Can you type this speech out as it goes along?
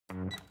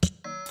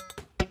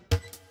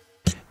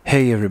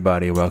Hey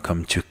everybody,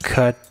 welcome to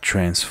Cut,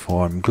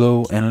 Transform,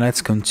 Glue, and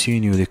let's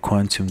continue the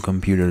quantum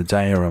computer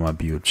diorama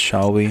build,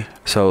 shall we?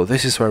 So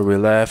this is where we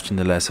left in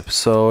the last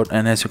episode,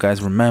 and as you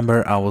guys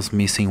remember, I was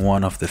missing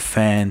one of the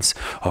fans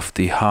of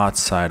the hot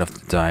side of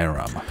the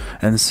diorama.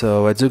 And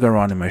so I dug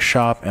around in my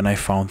shop and I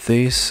found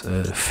this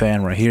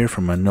fan right here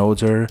from an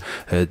older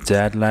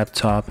dead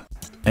laptop.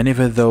 And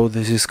even though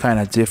this is kind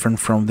of different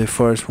from the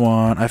first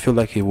one, I feel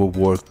like it will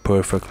work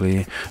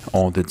perfectly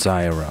on the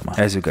diorama.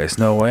 As you guys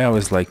know, I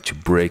always like to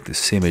break the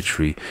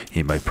symmetry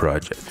in my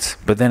projects.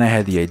 But then I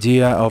had the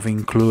idea of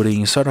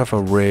including sort of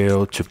a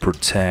rail to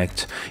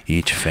protect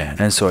each fan.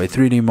 And so I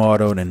 3D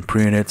modeled and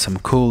printed some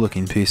cool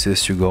looking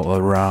pieces to go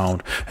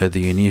around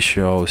the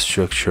initial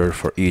structure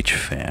for each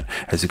fan,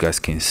 as you guys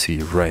can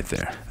see right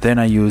there. Then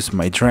I used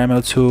my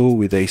Dremel tool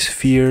with a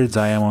sphere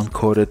diamond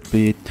coated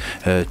bit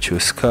to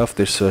scuff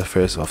the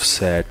surface of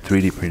said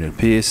 3D printed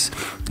piece,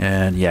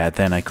 and yeah,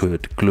 then I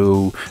could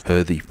glue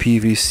the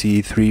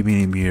PVC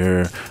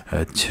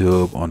 3mm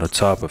tube on the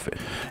top of it,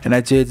 and I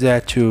did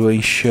that to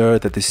ensure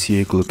that the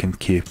sear glue can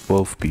keep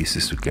both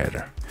pieces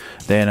together.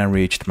 Then I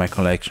reached my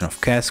collection of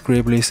cat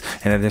scribblies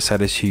and I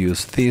decided to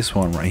use this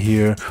one right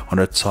here on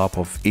the top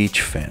of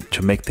each fan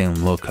to make them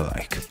look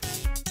alike.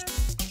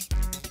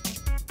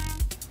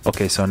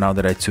 Okay, so now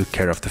that I took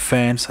care of the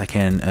fans, I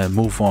can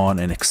move on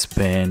and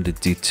expand the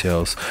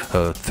details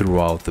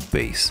throughout the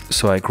base.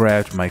 So I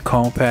grabbed my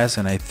compass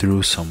and I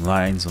drew some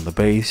lines on the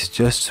base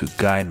just to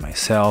guide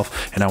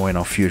myself, and I went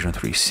on Fusion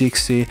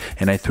 360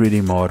 and I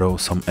 3D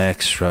modeled some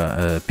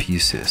extra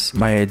pieces.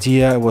 My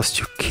idea was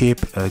to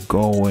keep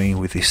going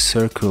with a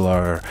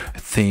circular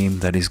theme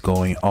that is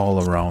going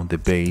all around the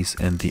base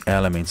and the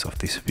elements of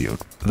this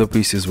build. The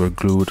pieces were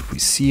glued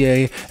with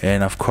CA,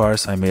 and of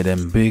course I made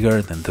them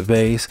bigger than the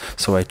base,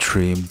 so I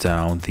trimmed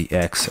down the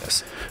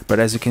excess. But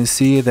as you can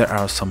see, there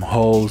are some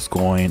holes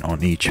going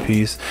on each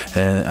piece,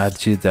 and I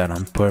did that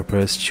on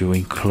purpose to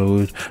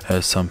include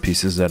some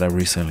pieces that I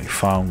recently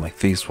found, like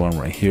this one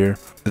right here.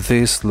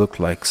 This looked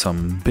like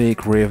some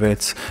big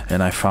rivets,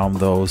 and I found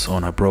those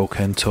on a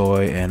broken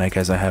toy, and I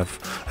guess I have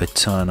a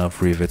ton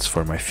of rivets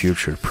for my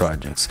future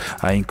projects.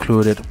 I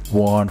included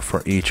one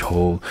for each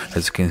hole,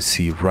 as you can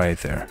see right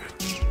there.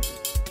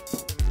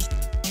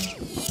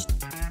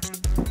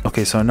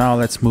 Okay, so now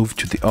let's move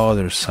to the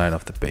other side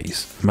of the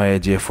base. My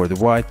idea for the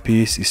white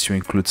piece is to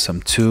include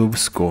some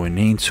tubes going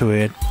into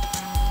it.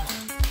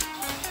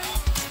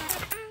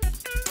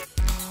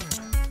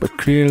 But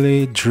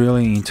clearly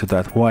drilling into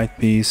that white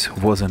piece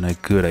wasn't a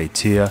good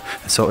idea,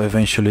 so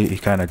eventually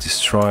it kind of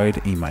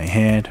destroyed in my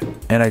hand,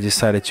 and I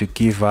decided to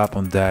give up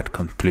on that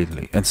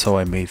completely. And so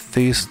I made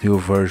this new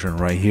version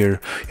right here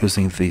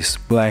using this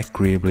black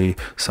gribbly,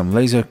 some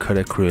laser cut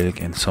acrylic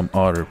and some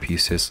other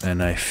pieces,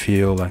 and I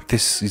feel like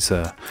this is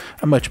a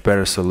much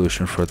better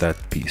solution for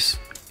that piece.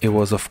 It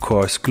was of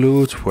course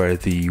glued where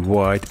the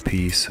white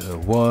piece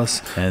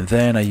was, and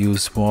then I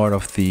used more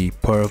of the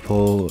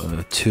purple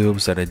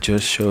tubes that I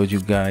just showed you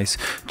guys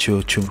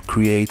to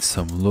create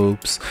some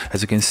loops.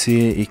 As you can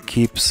see, it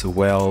keeps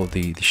well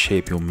the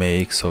shape you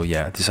make, so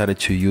yeah, I decided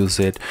to use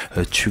it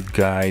to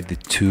guide the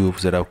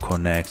tubes that I'll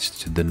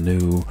connect to the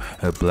new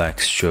black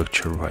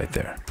structure right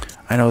there.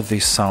 I know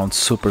this sounds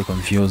super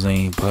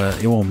confusing,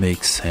 but it will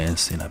make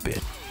sense in a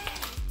bit.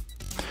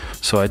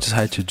 So I just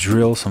had to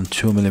drill some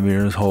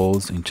 2mm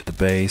holes into the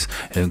base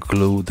and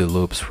glue the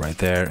loops right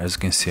there. As you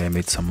can see, I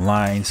made some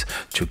lines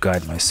to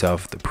guide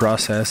myself the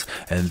process,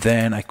 and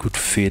then I could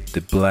fit the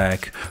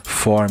black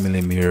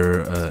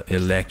 4mm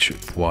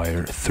electric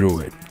wire through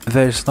it.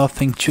 There's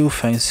nothing too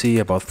fancy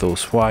about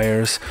those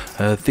wires.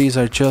 These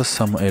are just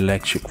some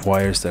electric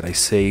wires that I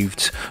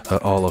saved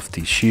all of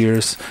these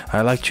years.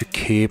 I like to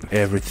keep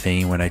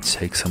everything when I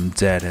take some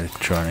dead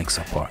electronics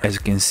apart. As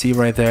you can see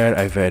right there,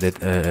 I've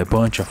added a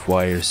bunch of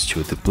wires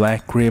to the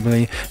black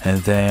gribbly,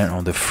 and then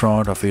on the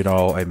front of it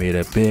all I made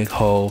a big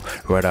hole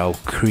where I'll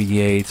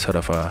create sort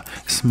of a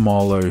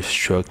smaller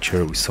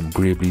structure with some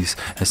gribblies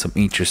and some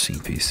interesting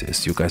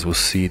pieces. You guys will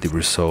see the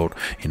result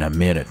in a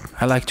minute.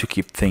 I like to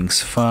keep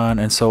things fun,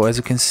 and so as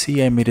you can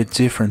see, I made a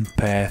different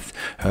path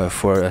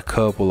for a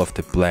couple of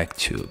the black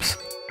tubes.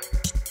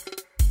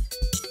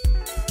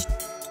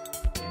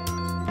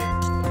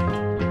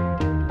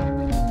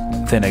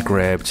 Then I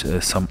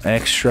grabbed some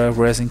extra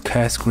resin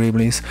cast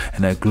gribblies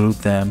and I glued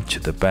them to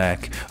the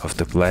back of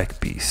the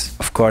black piece.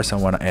 Of course, I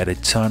want to add a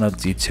ton of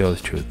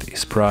details to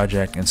this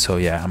project, and so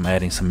yeah, I'm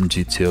adding some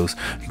details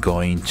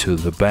going to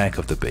the back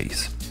of the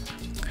base.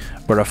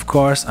 But of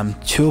course, I'm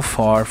too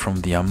far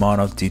from the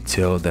amount of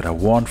detail that I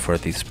want for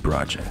this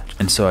project.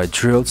 And so I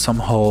drilled some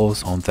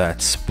holes on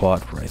that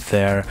spot right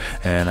there,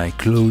 and I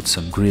glued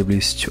some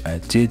gribblies to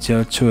add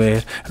detail to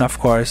it. And of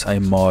course, I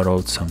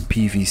modeled some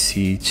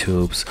PVC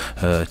tubes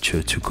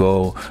to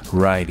go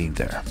right in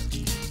there.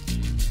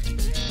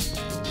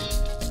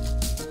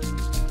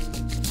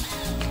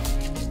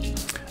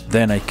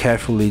 Then I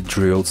carefully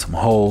drilled some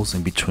holes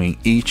in between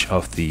each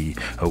of the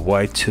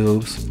white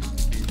tubes.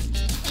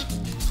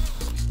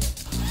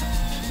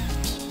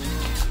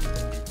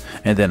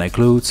 And then I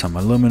glued some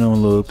aluminum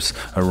loops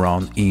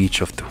around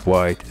each of the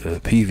white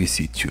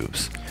PVC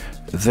tubes.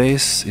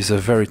 This is a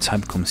very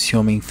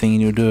time-consuming thing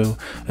to do,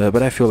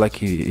 but I feel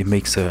like it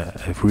makes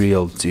a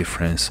real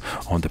difference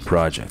on the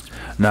project.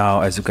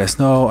 Now, as you guys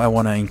know, I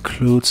want to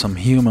include some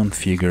human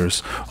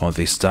figures on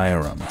this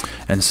diorama,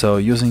 and so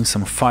using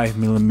some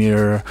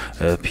 5mm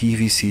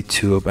PVC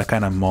tube, I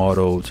kind of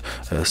modeled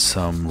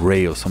some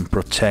rails, some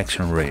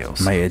protection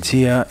rails. My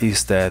idea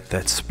is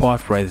that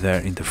spot right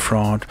there in the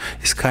front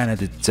is kind of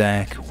the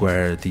deck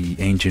where the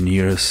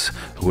engineers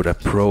would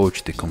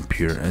approach the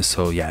computer, and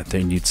so yeah,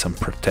 they need some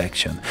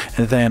protection.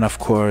 And then of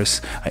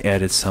course I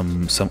added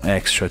some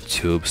extra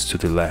tubes to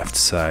the left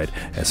side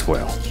as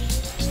well.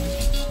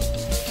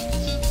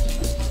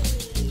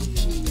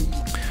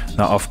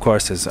 Now, of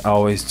course, as I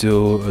always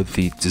do,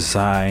 the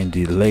design,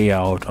 the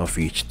layout of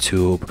each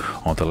tube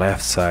on the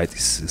left side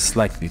is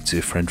slightly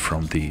different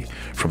from the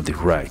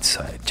right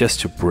side,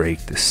 just to break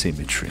the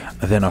symmetry.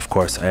 And then, of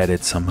course, I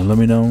added some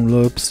aluminum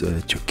loops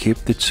to keep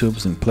the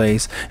tubes in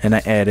place, and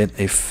I added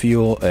a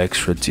few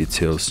extra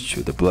details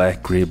to the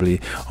black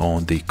gribbly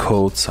on the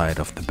cold side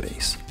of the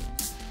base.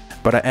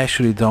 But I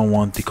actually don't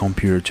want the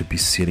computer to be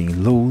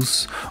sitting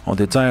loose on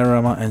the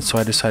diorama, and so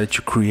I decided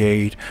to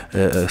create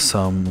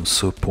some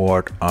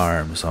support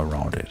arms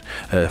around it.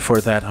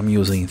 For that, I'm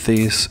using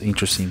this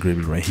interesting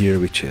gribbly right here,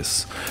 which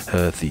is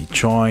the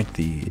joint,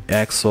 the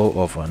axle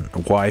of a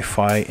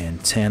Wi-Fi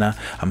antenna.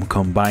 I'm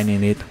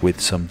combining it with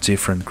some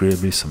different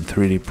gribblies, some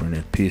 3D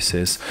printed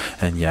pieces,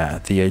 and yeah,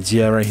 the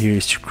idea right here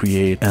is to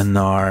create an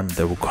arm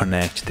that will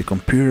connect the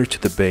computer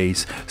to the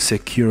base,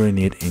 securing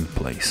it in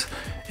place.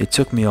 It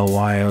took me a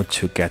while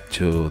to get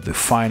to the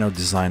final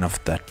design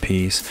of that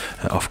piece.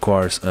 Of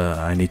course,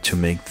 I need to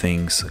make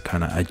things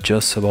kind of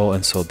adjustable,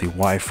 and so the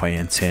Wi-Fi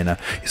antenna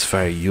is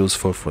very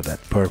useful for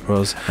that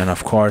purpose. And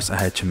of course, I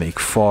had to make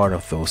 4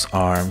 of those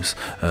arms,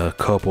 a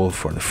couple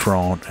for the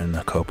front and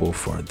a couple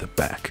for the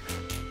back.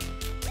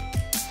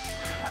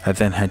 I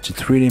then had to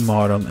 3D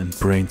model and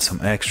print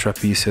some extra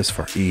pieces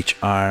for each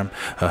arm,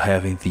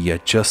 having the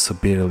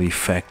adjustability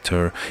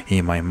factor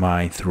in my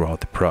mind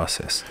throughout the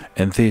process.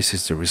 And this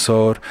is the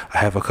result. I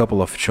have a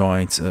couple of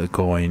joints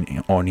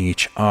going on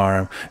each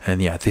arm,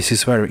 and yeah, this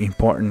is very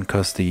important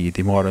because the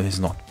model is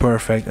not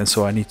perfect, and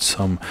so I need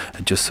some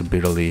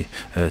adjustability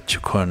to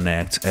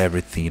connect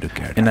everything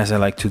together. And as I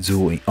like to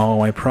do in all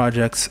my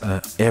projects,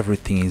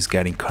 everything is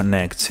getting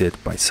connected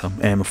by some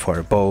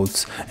M4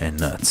 bolts and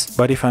nuts.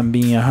 But if I'm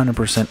being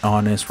 100%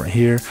 honest right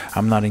here,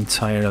 I'm not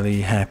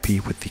entirely happy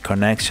with the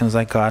connections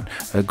I got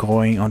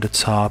going on the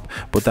top,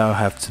 but I'll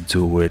have to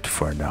do it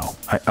for now.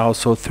 I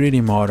also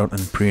 3D modeled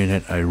and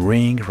printed a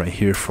ring right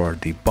here for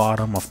the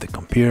bottom of the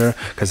computer,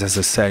 because as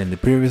I said in the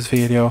previous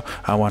video,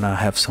 I want to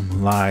have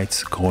some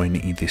lights going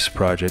in this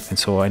project, and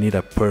so I need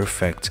a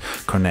perfect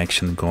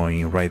connection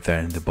going right there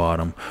in the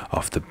bottom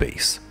of the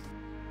base.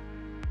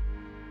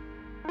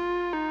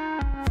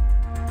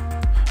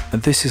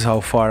 And this is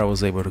how far I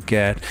was able to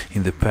get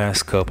in the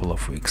past couple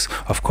of weeks.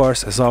 Of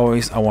course, as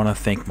always, I want to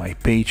thank my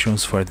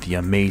patrons for the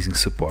amazing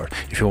support.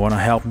 If you want to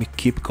help me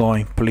keep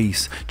going,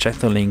 please check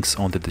the links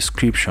on the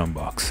description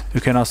box. You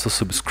can also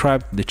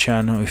subscribe to the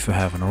channel if you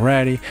haven't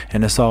already,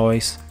 and as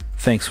always,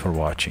 thanks for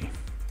watching.